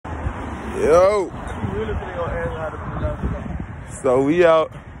Yo. So we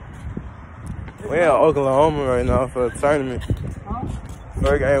out. We in Oklahoma right now for a tournament.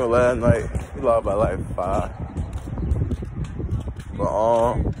 First game was last night. We lost by like 5. But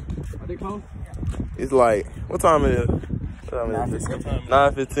Are they close? it's like, what time it is?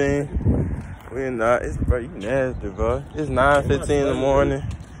 9:15. We in not. It's bro, you nasty, bro. It's 9:15 in the morning.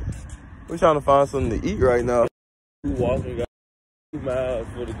 We trying to find something to eat right now. We walking, got 2 miles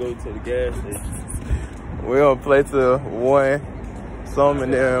for to go to the gas station. We gonna play till 1. Some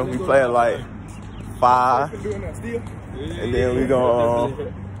and then we play at like 5. And then we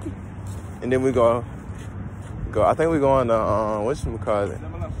gonna go. I think we going to whatchamacallit.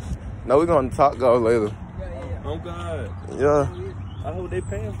 No, we going to Top Golf later. Oh God. Yeah. I hope they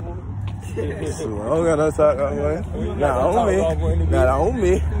paying for it. So, I don't got no Top Golf money. Not on me. Not on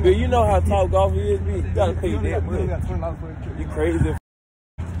me. Dude, you know how Top Golf is, B. You gotta pay that money. You crazy.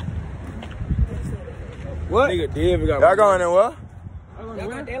 What? Nigga, Devin got Y'all going in what? Y'all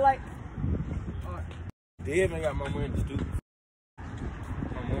got daylight? Devin got my money in the studio.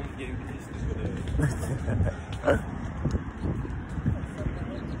 My mom gave me this stupid ass.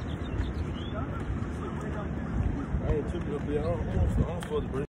 I ain't tripping up there. I'm supposed to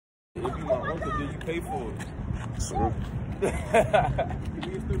bring it. If you my uncle, did you pay for it? True.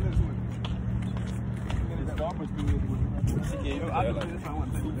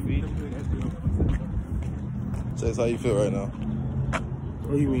 Chase, how you feel right now?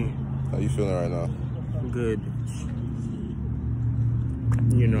 What do you mean? How you feeling right now? Good.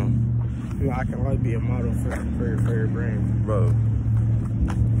 You know, I can always be a model for your brand. Bro.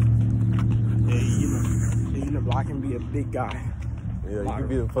 Yeah, you know, I can be a big guy. Yeah, you can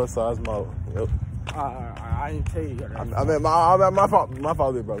be the plus size model. Yep. I didn't tell you that. I mean, my fault, bro. My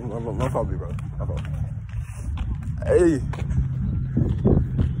fault, bro. My fault. Hey.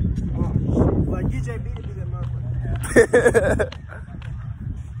 Like UJB to be that motherfucker.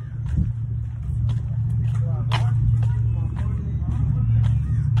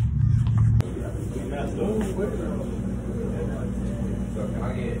 So can I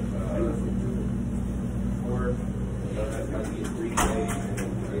get 4? I get 3 days.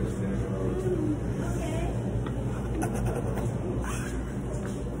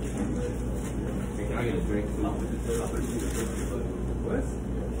 Can I get a drink too? What?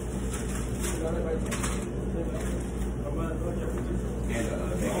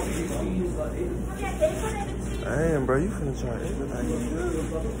 Damn, bro, you finna try everything.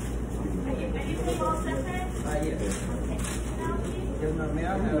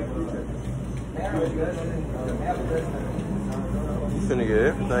 You finna get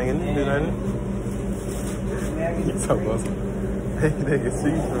everything and do nothing. You talking about some they can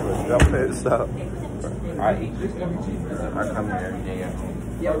see from a dumb shop. I eat this. I come here every day at home.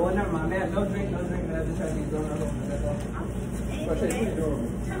 Yeah, well, never mind, man. No drink, but I just had these going on.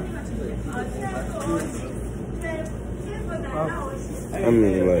 I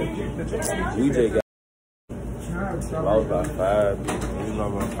mean, like, We just got lost by 5. we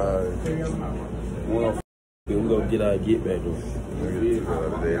lost by 5. We gonna get our get back though. We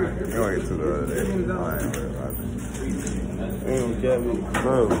gonna get to the other day.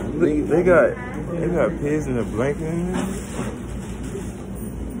 Bro, they got pigs in the blanket in there.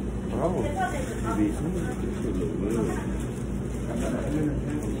 Bro.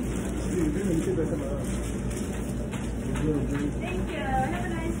 Thank you. Have a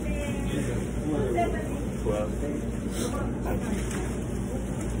nice day.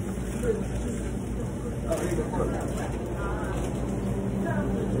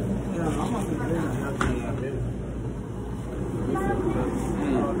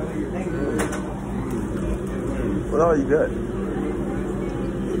 What all you got?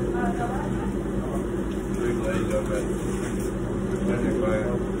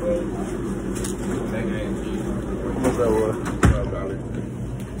 How much that was?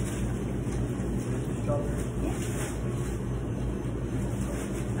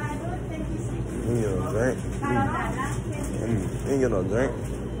 You ain't get no drink. You ain't get no drink.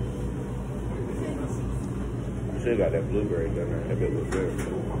 I should have got that blueberry down there. That bit was good.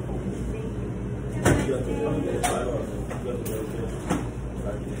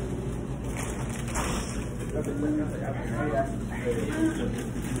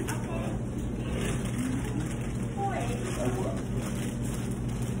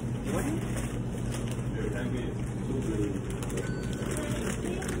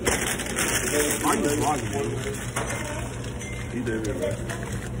 He did it, man.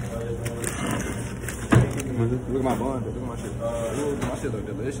 Look at my bun. Look at my shit. My shit look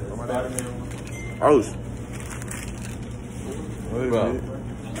delicious. Oh. Bro,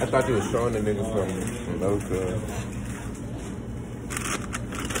 I thought you was showing the niggas something. Okay.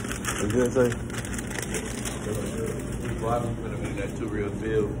 What you gonna say? Well, I'm gonna be that too real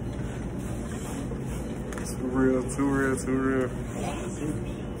feel. Too real.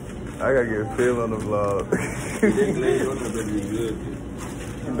 I gotta get Phil on the vlog.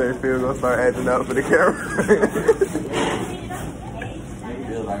 You think Phil gonna start acting out for the camera?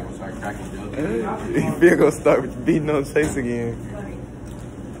 Phil gonna start beating on Chase again.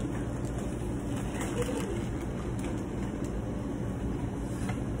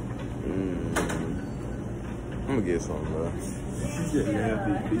 I'm gonna get some, bro. I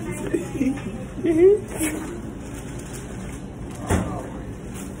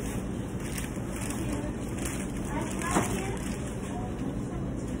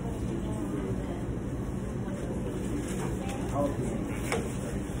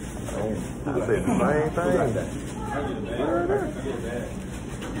said the same thing.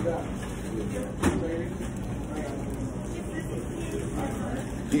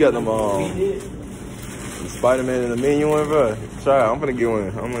 You got them Spider-Man and the menu one, bro. Try it. I'm gonna get one.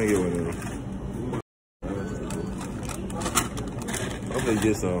 I'm gonna get one of them. I'm gonna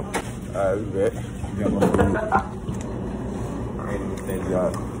get some. Alright, we back. We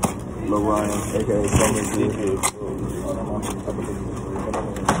got Lil Ryan, aka Summer G.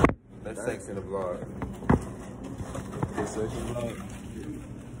 That's sex in the vlog.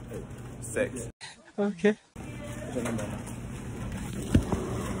 Sex. Okay.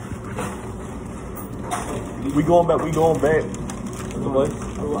 We going back. What? I'm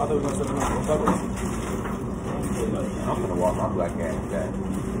gonna walk my black ass back.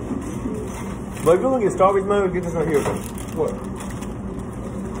 But if you look at Starbucks, man, get this right here. What?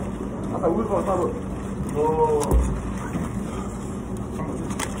 I thought we was going to Starbucks. No.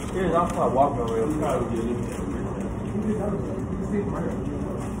 Yeah, I'll start walking around.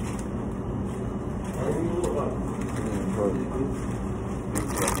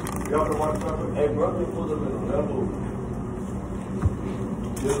 Y'all can watch something. Hey, bro, they pulled up in the level.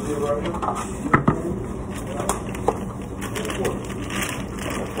 This is right here.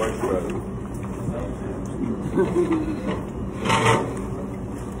 I'm a first brother.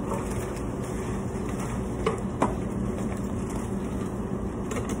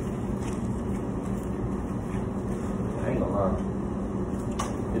 I ain't gonna lie.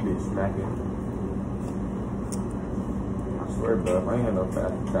 It be smacking. I swear, bro, if I ain't had no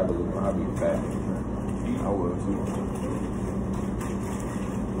fat metabolism, I'd be fat. I would too.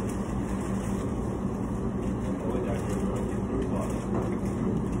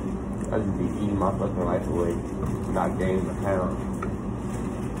 I just be eating my fucking life away, not gaining a pound.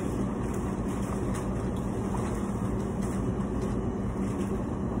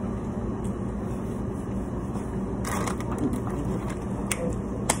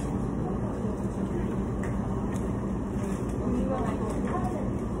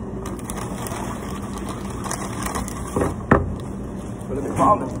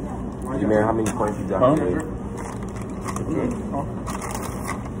 You man, how many points you got today?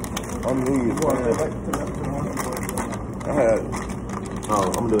 I'm losing. I had.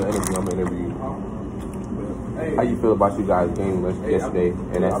 Oh, I'm gonna do an interview. How you feel about you guys' game yesterday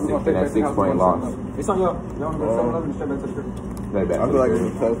and that 6-point loss? It's on your. I feel like it was a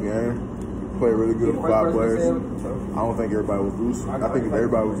tough game. We played really good for 5 players. I don't think everybody was loose. I think if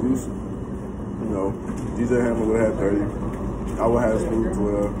everybody was loose, you know, DJ Hammer would have 30. I would have Smooth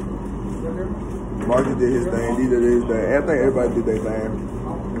 12. Marcus did his thing. DJ did his thing. I think everybody did their thing.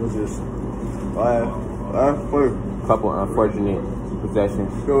 It was just last play. Couple unfortunate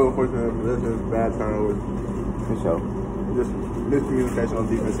possessions. Still unfortunate possessions, bad turnovers. For sure. Just miscommunication on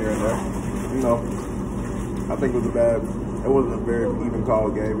defense here and there. You know, I think it wasn't a very even call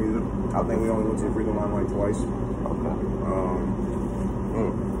game either. I think we only went to the free throw line like twice. Okay.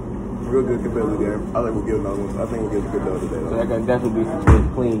 Real good competitive game. I think we'll get another one. I think we'll get a good dub today. So that can definitely be some things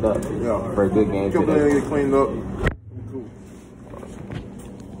cleaned up for a good game today. Get cleaned up. Cool.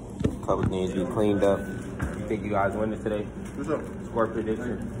 Couple things be cleaned up. You think you guys win it today? What's up? Score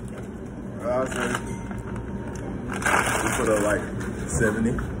prediction? I'll say we put up like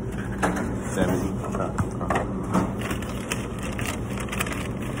 70. 70. Okay.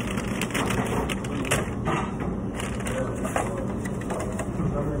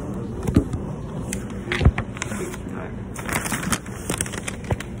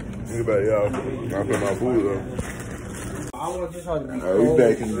 Anybody else? I put my food up. I want this one to be Alright, we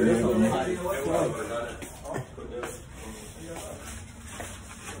back in the game.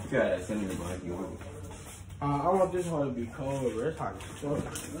 I want this one to be cold, but it's hot as fuck.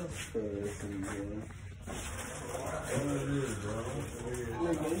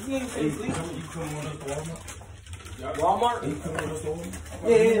 Walmart?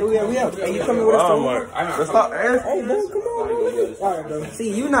 Yeah, we out. Hey, you coming with us to Walmart? Let's stop. Hey, bro, come on. All right, bro. See,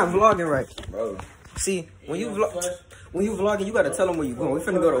 you not vlogging right, bro. See, when you vlogging, you gotta tell them where you going. We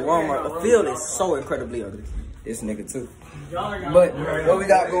finna go to Walmart. The field is so incredibly ugly. This nigga too. But what we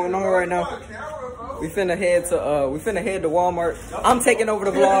got going on right now? We finna head to Walmart. I'm taking over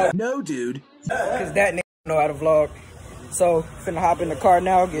the vlog. No, dude. Cause that nigga know how to vlog. So finna hop in the car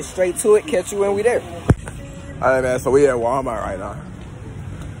now, get straight to it, catch you when we there. All right, man. So we at Walmart right now.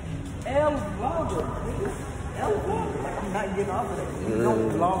 L vlogger. L vlogger. Like, I'm not getting off of that. You don't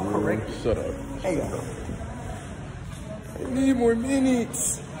vlog correctly. Shut up. Hey, yo. I need more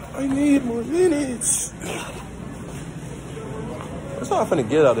minutes. I need more minutes. That's what I'm finna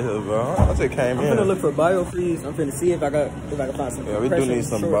get out of here, bro. I just came in. I'm finna look for biofreeze. I'm finna see if I can find some. Yeah, we do need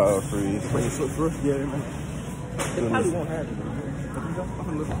some biofreeze. Yeah, man. They probably won't have it.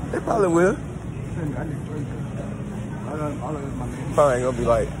 They probably will. Probably ain't gonna be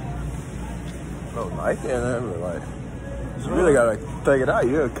like no Nike and that, but like you really gotta take it out.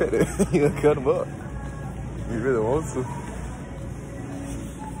 You gotta cut it. You gotta cut them up. You really want to.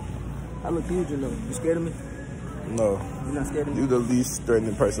 I look huge, you know. You scared of me? No. You're not scared of me? You the least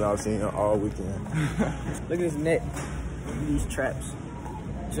threatening person I've seen all weekend. Look at his neck. These traps.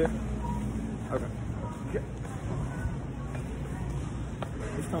 Sure? Okay. Yeah.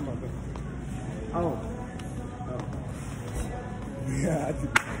 What's talking about, bro? Oh. Yeah, I do.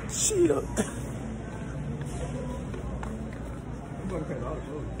 Chill.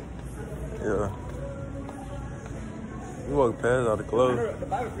 Yeah. You walk past all the clothes. The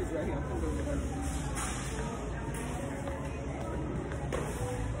biofreeze right here.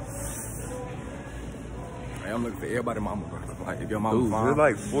 I'm looking for everybody mama, bro. Like, if your mama fine. You're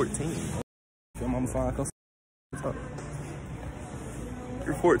like 14. If your mama fine, come talk.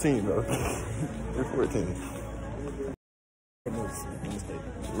 You're 14, bro. You're 14.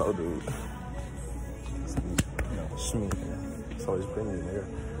 No, dude. Schmeat. It's always premium, nigga.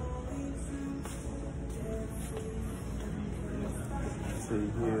 See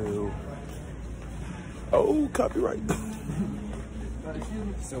you. Oh, copyright.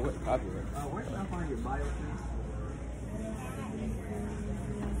 So what? Copyright. Where can I find your biofreeze?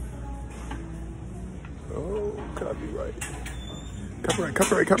 Oh, copyright.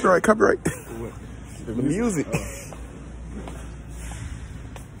 Copyright. The music.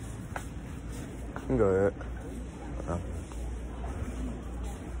 Go ahead.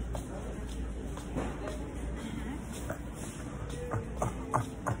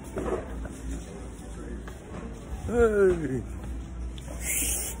 Hey.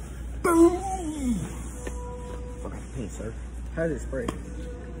 Boom. Okay, hey, sir. How's it spray?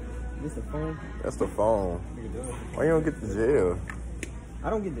 This the phone? That's the phone. Why you don't get the gel? I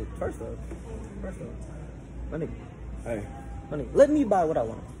don't get the first off. My nigga. Hey. My nigga. Let me buy what I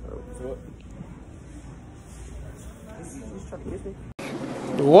want. So what? You trying to kiss me?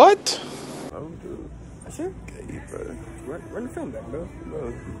 What? Oh, dude. Sure. Okay, bro. Run the film back, bro.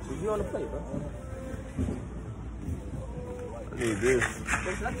 You on the plate, bro. I need this.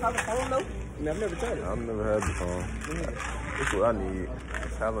 Wait, should I try the phone though? I mean, I've never tried it. I've never had the phone. This is what I need.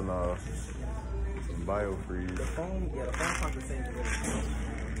 It's Tylenol. Some biofreeze. The phone, yeah, the phone sounds the same thing.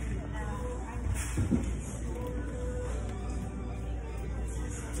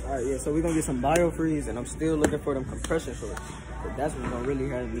 Alright, yeah, so we're gonna get some biofreeze, and I'm still looking for them compression shorts. But that's what's gonna really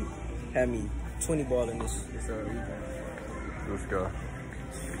have me 20 ball in this weekend. Let's go.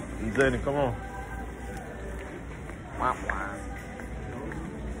 Jaden, come on. Wow, wow.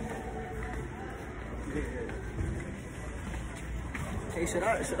 Hey, should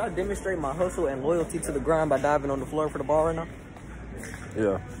I demonstrate my hustle and loyalty to the grind by diving on the floor for the ball right now?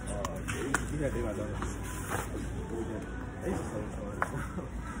 Yeah. You gotta do my dog.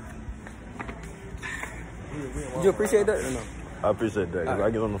 Did you appreciate that or no? I appreciate that, because I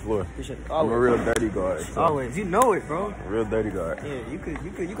get on the floor. Appreciate it. I'm a real dirty guard. So Always. You know it, bro. a real dirty guard. Yeah, you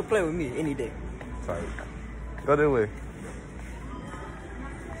could play with me any day. Sorry. Go that way.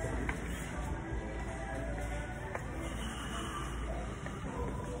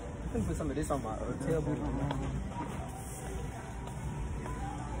 I'm gonna put some of this on my tail booty.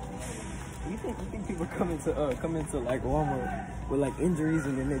 You think people come into like Walmart with like injuries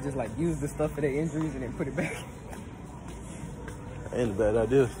and then they just like use the stuff for their injuries and then put it back? Ain't a bad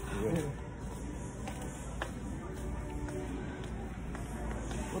idea. Yeah.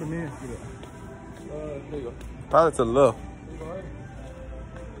 What a man for that. There you go. Probably to the left.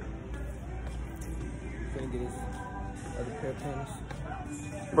 Gonna get his other pair of pants.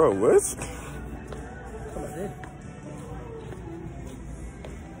 Bro, what? That's it.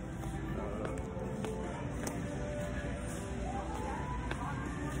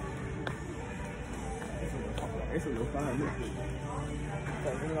 It's a little fire.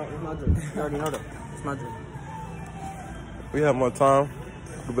 It's not drink. You already know that. It's not drink. We have more time.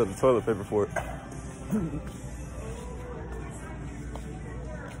 We got the toilet paper for it.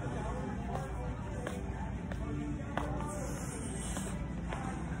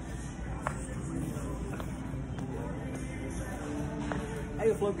 How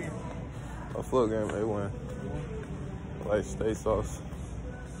you float game? A float game, A1. Like steak sauce.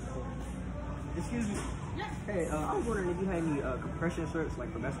 Excuse me. Hey, I was wondering if you had any compression shirts,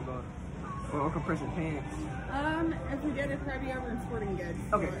 like for basketball, or compression pants. If we get it, probably over in sporting goods.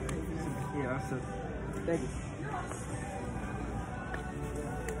 Okay. Yeah, so thank you.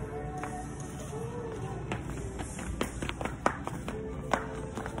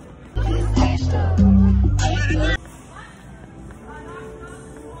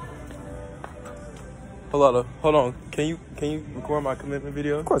 Hold on. Can you record my commitment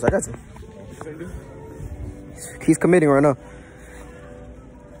video? Of course, I got you. He's committing right now.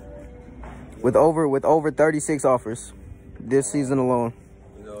 With over 36 offers this season alone.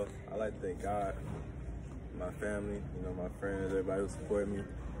 You know, I like to thank God, my family, you know, my friends, everybody who supported me.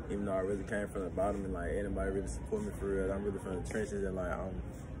 Even though I really came from the bottom and like anybody really support me for real. I'm really from the trenches and like I'm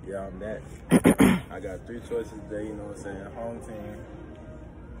that. I got 3 choices today, you know what I'm saying? Home team. You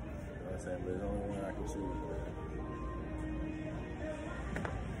know what I'm saying? But there's only one I can choose.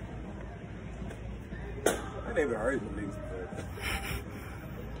 That ain't even hurt me, niggas.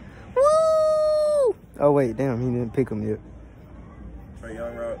 Woo! Oh wait, damn, he didn't pick him yet. Trey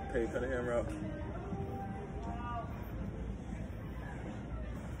Young route, Peyton Cunningham route.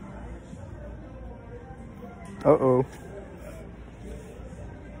 Uh-oh.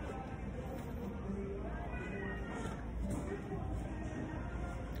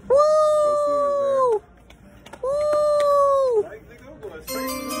 Woo! Woo!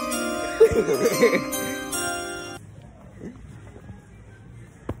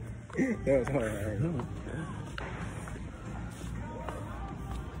 That was hard.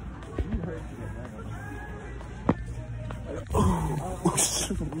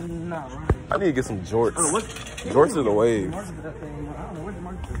 I need to get some jorts. Jorts are the wave.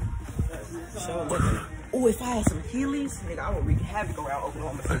 Oh, if I had some Heelys, nigga, I would wreak havoc around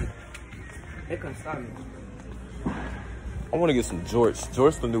Oklahoma City. They couldn't stop me. I want to get some jorts.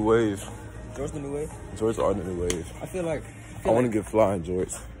 Jorts the new wave. Jorts the new wave? Jorts are the new wave. I feel like... I want to get flying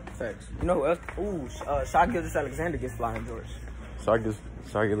jorts. Facts. You know who else? Ooh, Shot Gilgeous-Alexander gets flying jorts. Shot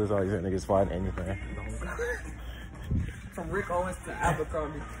Gilgeous-Alexander gets flying anything. From Rick Owens to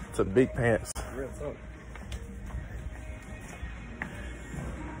Abercrombie. To big pants. Real talk.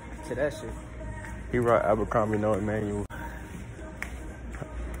 To that shit. He rock Abercrombie, no Emmanuel.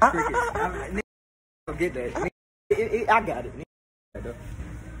 Nigga, get that. Nigga, I got it.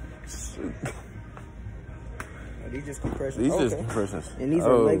 These just compressions. These just compressions. And these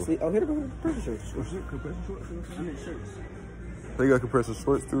are leg sleeve. Oh, here go compression shirts. Compression shorts? They got compression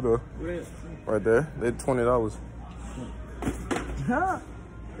shorts too, though. Right there. They're $20. Huh?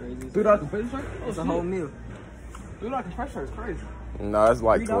 $3 compression shirt? It's a whole meal. $3 compression shirt is crazy. Nah, it's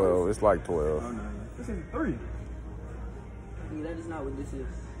like 12. It's like 12. Oh, no. This is 3. Yeah, that is not what this is.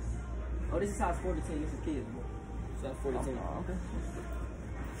 Oh, this is size 4 to 10. This is kids, bro. Size 4 to 10. Oh, okay.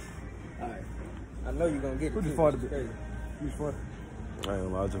 Alright. I know you're gonna get it. Who just farted? You just farted? I ain't gonna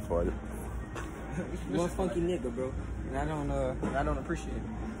lie, I just farted. You one funky nigga, bro. And I don't appreciate it.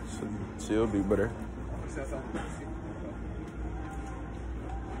 She'll be better. Say something.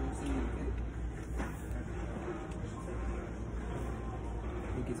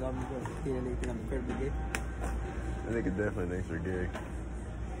 He gets all these girls. He think I'm incredibly gay. That nigga definitely thinks you're gay.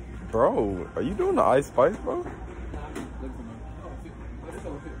 Bro, are you doing the ice spice, bro? Look for me. Oh, this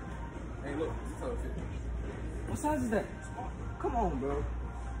over 50. Hey, look. This over 50. What size is that? Come on, bro.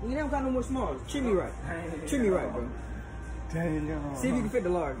 You never got no more smalls. Treat me right. Treat me right, bro. Dang, See if you can fit the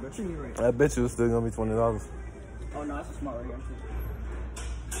large, bro. Treat me right. I bet you it's still gonna be $20. Oh, no, that's a small right here.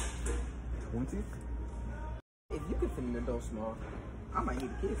 20? If you can fit an adult small, I might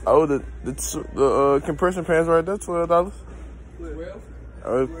need a kid. Oh, the compression pants right there, $12. 12?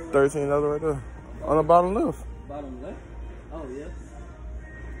 Or $13 right there. On the bottom left. Bottom left? Oh, yeah.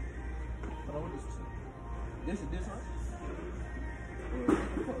 Hold on, what is this? This, right?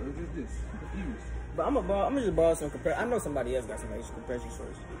 Or just this? Confused. But I'm gonna just borrow some compression. I know somebody else got some extra compression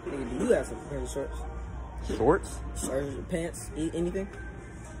shorts. Nigga, do you have some compression shorts? Shorts? Shorts, pants, anything?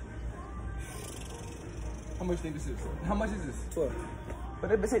 How much do you think this is? How much is this? 12.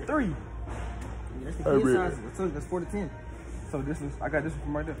 But they say 3. That's the Hey, kid Rick. size. I told you, that's 4 to 10. So this is, I got this one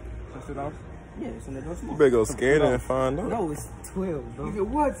from right there. So $6. Yeah, it's in the door small. You better go scan it and find out. No, it's 12, bro. Nigga,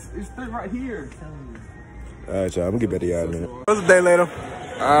 what? It's 3 right here. All right, y'all. I'm gonna get better y'all in a minute. What's the day later?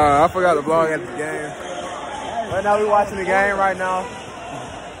 I forgot to vlog at the game. Right now we watching the game right now.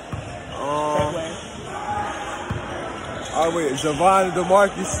 Oh wait, Javon and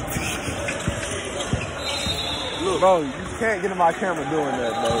DeMarcus. Look, bro, you can't get in my camera doing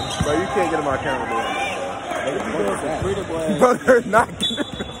that, bro. Bro, you can't get in my camera doing that. Bro, they're not gonna.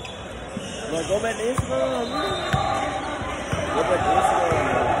 Bro, go back to Instagram, man. Go back to Instagram, man.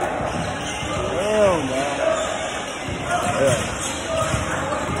 Hell, man.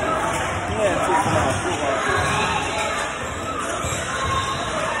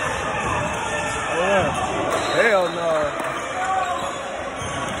 Yeah, Hell no.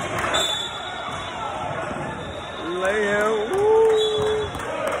 Lay him. Woo.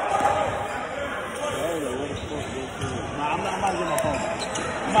 I'm not getting my phone.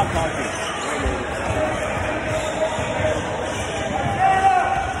 I'm not talking.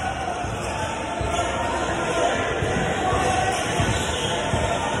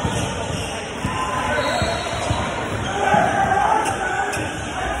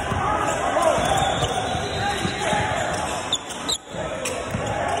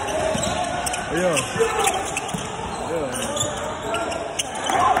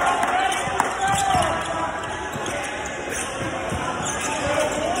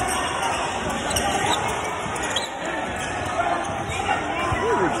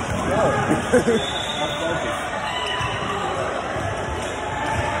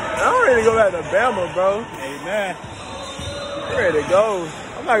 I'm ready to go back to Bama, bro. Amen. I'm ready to go.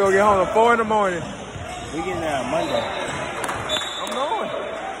 I'm not gonna get home at 4 in the morning. We getting there on Monday. I'm going.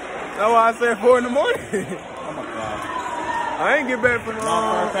 That's why I said 4 in the morning. Oh my God. I ain't get back from the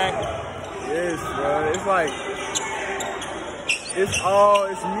Yes, bro. It's like it's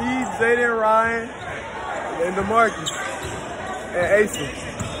me, Zayden, Ryan, and DeMarcus, and Asa.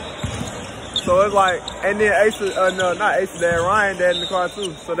 So it's like, and then Asa, no, not Asa, Dad, Ryan Dad in the car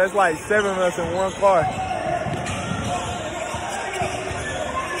too. So that's like 7 of us in one car.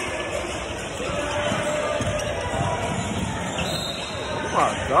 Oh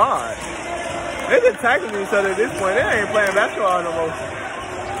my God. They just tackling each other at this point. They ain't playing basketball no more.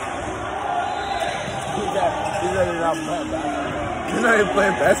 They're not even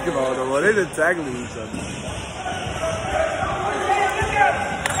playing basketball no more. They're just tackling each other.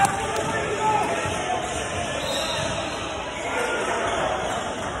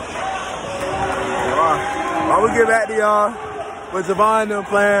 While we get back to y'all with Javon and them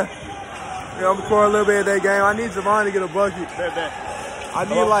playing, you know, I'm recording a little bit of that game. I need Javon to get a bucket. I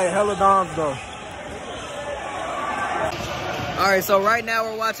need like hella doms though. All right, so right now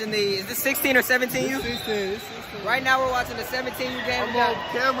we're watching is this 16 or 17U? 16. Right now we're watching the 17U game. I'm on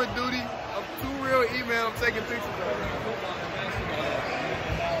camera duty. I'm too real email. I'm taking pictures of it.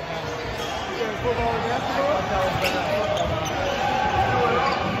 Football and basketball?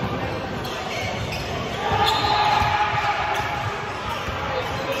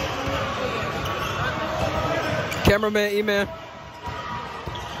 Cameraman, E-Man.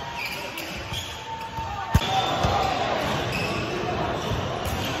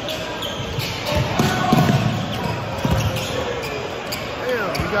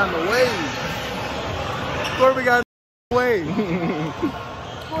 Damn, we got in the way. Corbin got in the way.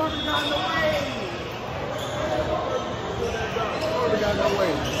 Corbin got in the way. Corbin got in the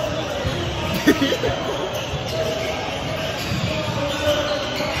way.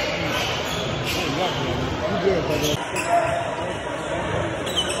 You good, brother.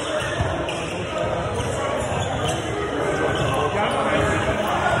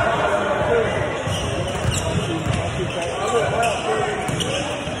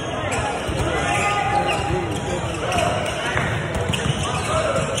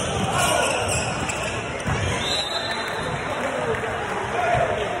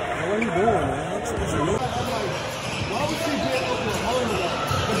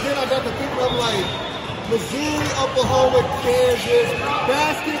 Missouri, Oklahoma, Kansas,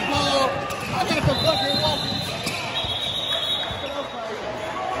 basketball. I got the fucking walking.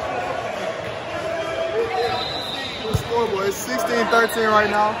 The scoreboard is 16-13 right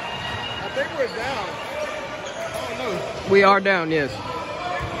now. I think we're down. I don't know. We are down, yes.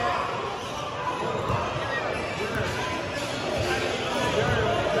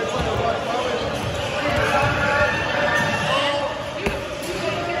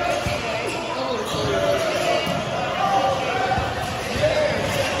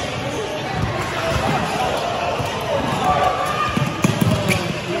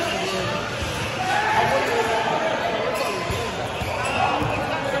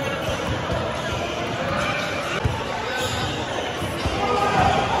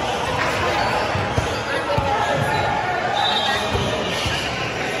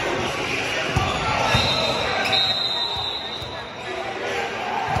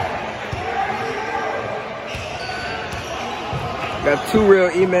 Got 2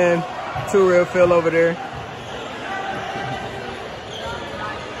 Real E-Man, 2 Real Phil over there.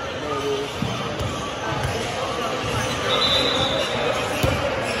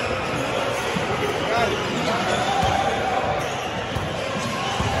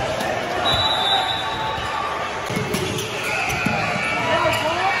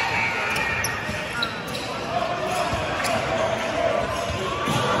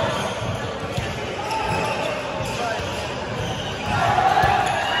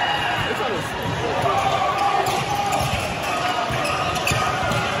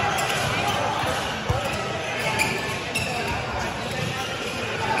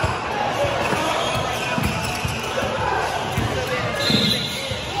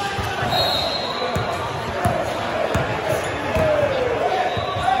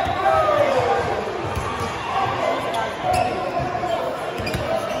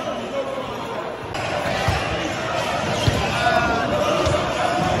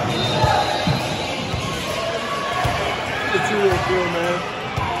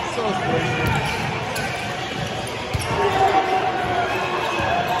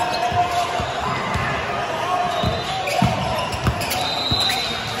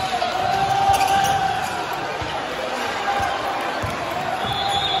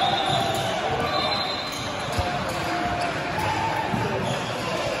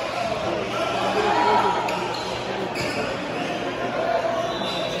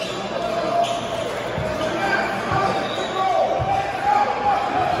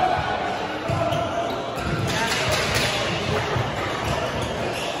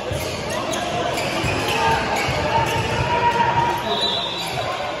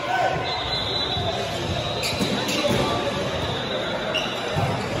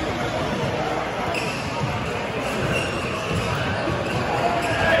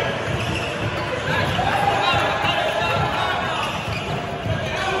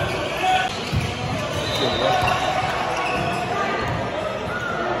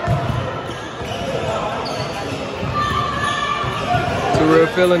 Real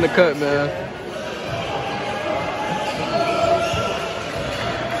Phil in the cut, man.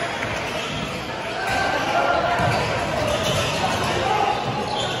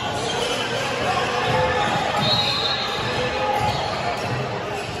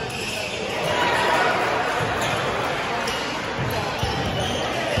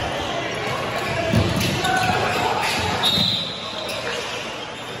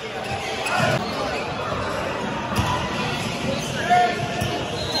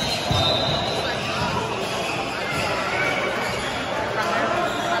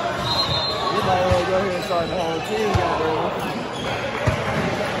 Go ahead and start the whole team, goddamn.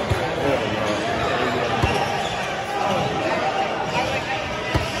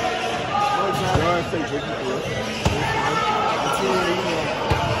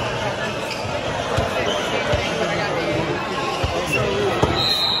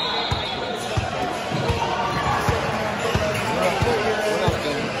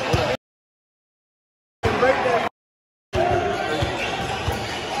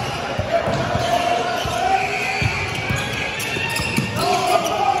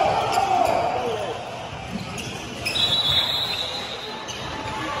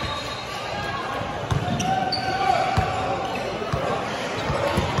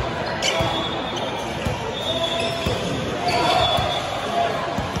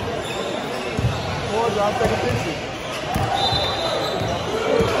 I'll take a picture.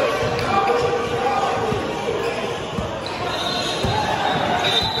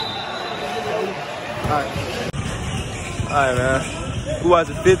 Alright, man. We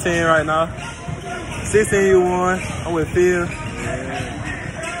watching 15 right now. 16 you won. I'm with Phil.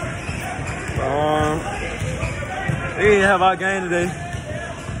 We didn't have our game today.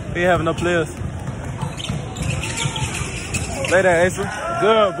 We didn't have enough players. Play that, Asa.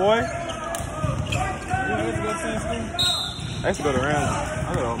 Good, boy. I used to go to Ramsey.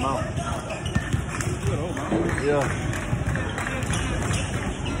 I go to Old Mount. You go to Old Mount? Yeah.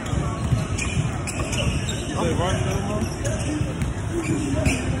 You play varsity at Old Mount?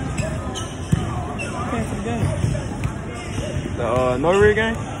 I came for the game. The Norway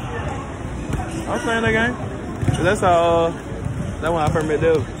game? I was playing that game. So that's how, that's when I first met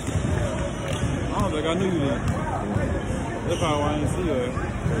Deb. I don't think I knew you then. That's probably why I didn't see her.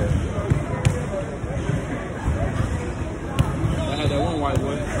 That one white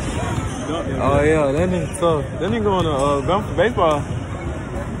boy. Oh yeah, that nigga tough. That nigga going to gun for baseball.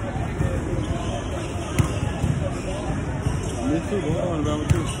 Me too, but I want to Bama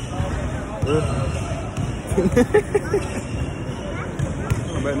too.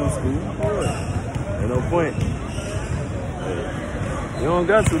 I'm back no school. Ain't no point. Yeah. You don't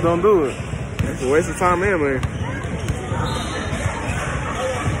got to, don't do it. It's a waste of time anyway.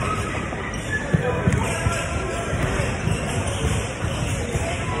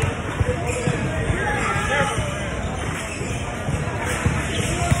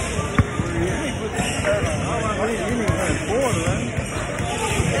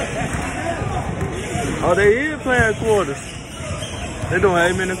 Oh, they is playing quarters. They doing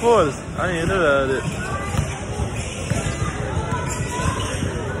 8-minute quarters. I didn't know that.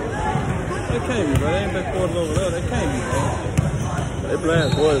 They can't be, bro. They ain't been quarters over there. They can't be, bro. They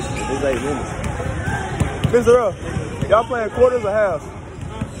playing quarters. It's 8 minutes. Mr. Earl, y'all playing quarters or halves?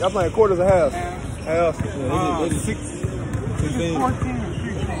 Y'all playing quarters or halves? Halves. Yeah, 16, 16,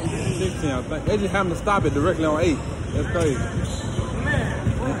 I think. They just having to stop it directly on 8. That's crazy.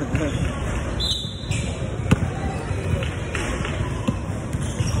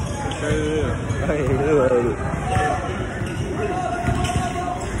 I ain't never heard it.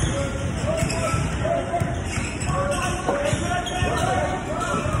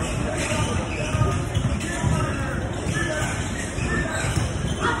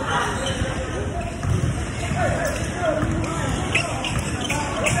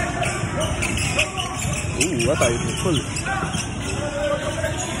 Ooh, I thought you could pull it.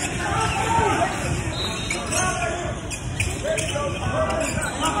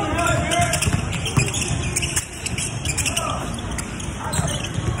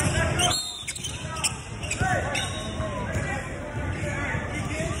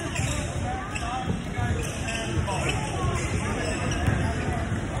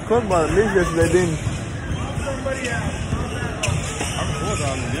 Cook about me yesterday, didn't he? I was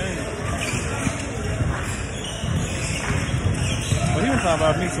on the game. But he was talking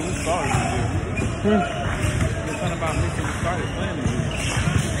about me till we started this year. He was talking about me till we started playing this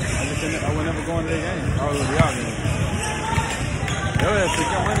year. I would never go into their game. I was with y'all game. Yo, that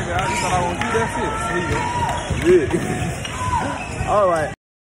took your money, guys. You thought I won't do that shit. Yeah. I was like,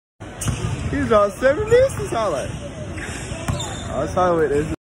 he's on 7 minutes. I was like, I was talking with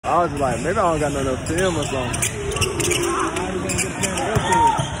this. I was just like, maybe I don't got no film or something.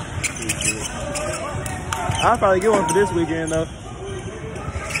 I'll probably get one for this weekend though.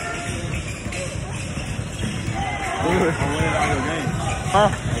 I'm winning all your games. Huh?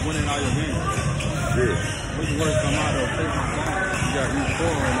 I'm winning all your games. Shit. What's the worst come out of? You got you 4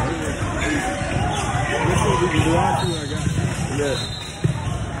 on there. This is what we can do all 2 I got.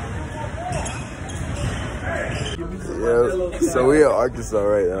 Yeah, so we at Arkansas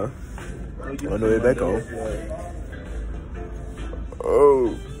right now. On the way back home.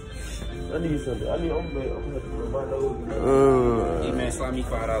 Oh. I need something. I'm gonna my nose. Hey man, slide me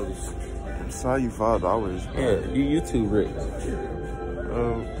 $5. Saw you $5. Yeah, you YouTube Rick.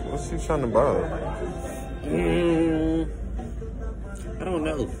 What's he trying to buy? I don't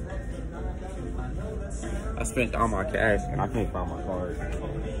know. I spent all my cash and I can't find my card.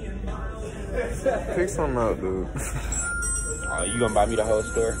 Pick something out, dude. You gonna buy me the whole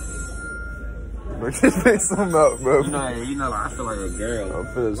store? Bro, just pick something out, bro. You know, like, I feel like a girl. I'm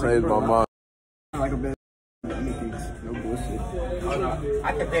finna change my mind. Like a bad. No bullshit. Oh no,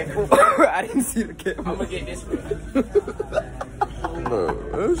 I can bet. I didn't see the camera. I'm gonna get this one. No,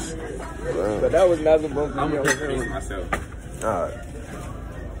 this. But that was not the book. I'm gonna finish myself. Alright.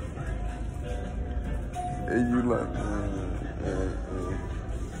 And you like.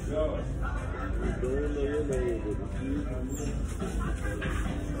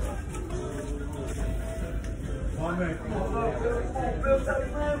 My man, come on,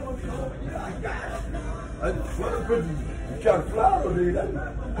 you trying to fly over there, that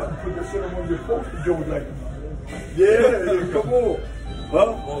put that shit on one of your poster jokes like, yeah, come on. Huh?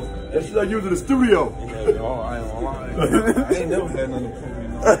 That shit I use in the studio. Oh, I ain't never had nothing to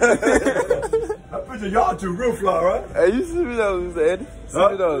I picture y'all two real fly, right? Hey, you send me those, Eddie.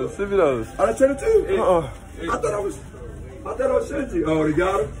 Send me those. I done sent it to you? I thought I was sent you. Oh, they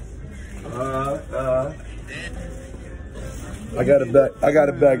got them? I got it back. I got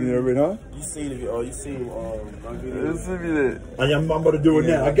it back in there already, huh? You seen it? Oh, you seen my video? Send me that. I'm about to do it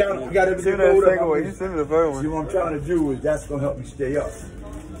now. I got everything rolled up. You send me the phone one. See, what I'm trying to do is that's gonna help me stay up.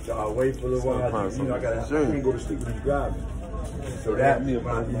 So I'll wait for a little while. I can't go to sleep when he's driving. So that,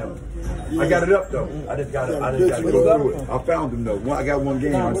 I got it up though. I just got to go through it. I found him though. I got one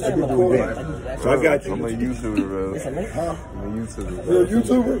game. I just go through it. So I got you. I'm a YouTuber, bro. I'm a YouTuber. You're a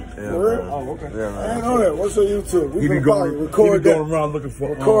YouTuber? Yeah, oh, okay. Yeah, man. I didn't know that. What's your YouTube? He be going around looking for.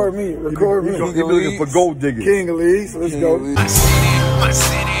 Record me. Record me. He be looking for gold diggers. King of Leagues. Let's go.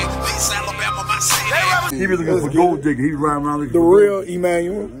 Yeah, He was looking for gold digger. He was riding around looking The for real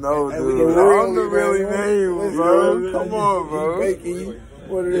Emmanuel. No, The dude. real I'm the real Emmanuel, bro. Come on, bro. Making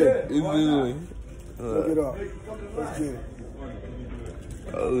what it is. It's good. Look it up. Let's get it.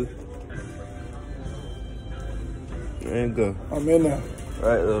 There you go. I'm in there.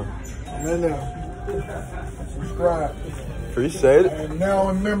 Right there. I'm in there. Subscribe. Appreciate it. I am now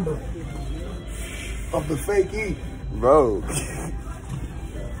a member of the fake E. Bro.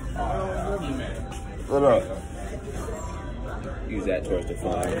 What up? Use that towards the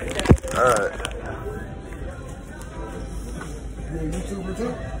fly. Alright. You're a YouTuber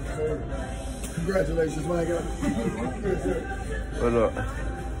too? Congratulations, my guy. What up?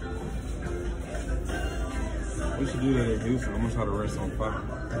 We should do that in Houston. I'm gonna try to rest on fire.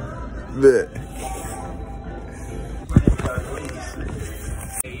 Bet.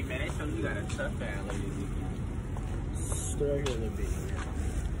 Hey, man, they told you got a tough family. Stay right here a little bit.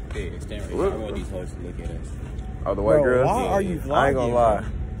 Yeah, stand right here. I want these hoes to look at us. Oh, the white Bro, girls? why are you vlogging? I ain't gonna lie.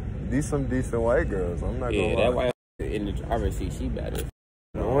 These some decent white girls. I'm not gonna Yeah, lie. that white in the driver's seat, she better.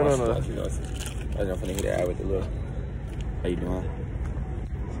 I went on a... I was not gonna hit that out with the look. How you doing?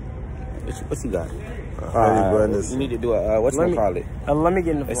 What you got? You need to do a, what's gonna call it? Let me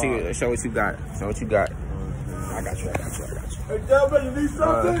get in the Let's see, show what you got. Show what you got. I got you. Hey, Delvin, you need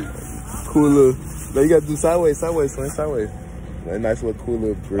something? Cool little... No, you gotta do sideways, son, sideways. A nice little cool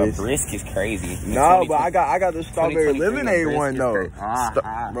little A brisk. brisk is crazy. No, but I got the strawberry 2023 lemonade brisk one is though.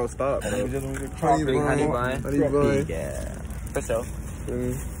 crazy. Bro, stop, bro. Honey bun. Honey bun. Yeah. For sure.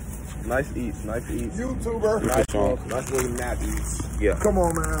 Nice eats. YouTuber. Nice little nappies. Yeah. Come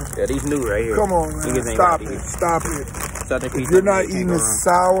on, man. Yeah, these new right here. Come on, Niggas man. ain't Stop got it. these. Stop it. Southern If pizza, you're not can't eating go the wrong.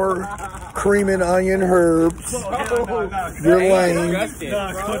 sour cream and onion herbs, you're lame. Disgusting.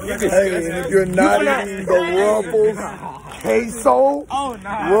 Hey, and if you're not eating the Ruffles queso,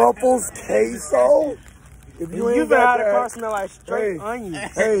 Ruffles queso, if you ain't got the car that, smell like straight onions.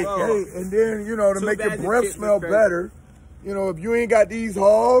 hey, and then, you know, to make your breath smell better, you know, if you ain't got these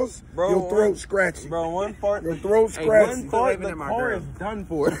halls, your throat scratchy. Bro, one part. Your throat scratchy. The car is done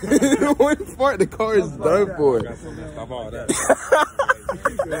for. One part, the car is done for. Stop all that.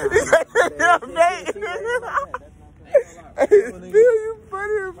 Yeah, mate. Hey, Phil, you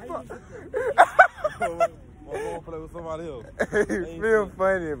funny as fuck. I'm gonna play with somebody else. Hey, Phil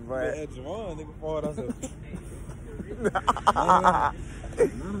funny, but. At Javon, nigga, forward, I said.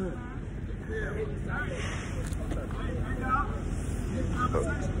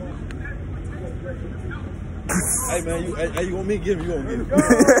 Hey man, you want me to give him? You gonna get him?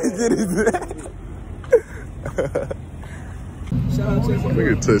 Get his Look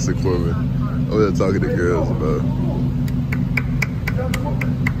at Tessa Corbin over there talking to girls about.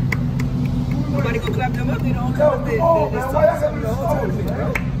 Nobody gonna clap them up. They don't clap them.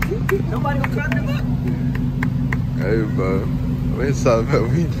 Nobody gonna clap them up. Hey, bro. We're talking about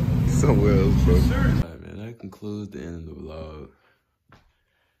we somewhere else, bro. Alright, man, that concludes the end of the vlog.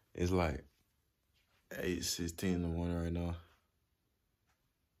 It's like 8:16 in the morning right now.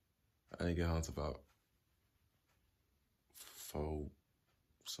 I didn't get home till about 4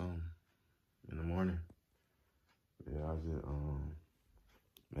 something in the morning. Yeah, I was just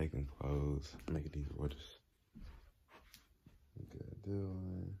making clothes, making these orders. Okay,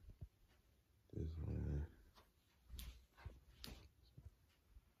 this one.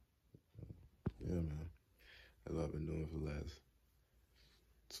 Yeah, man. That's what I've been doing for the last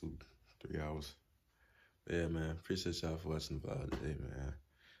 2-3 hours. But yeah, man. Appreciate y'all for watching the vlog today, man.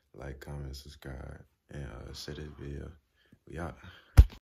 Like, comment, subscribe, and share this video. We out.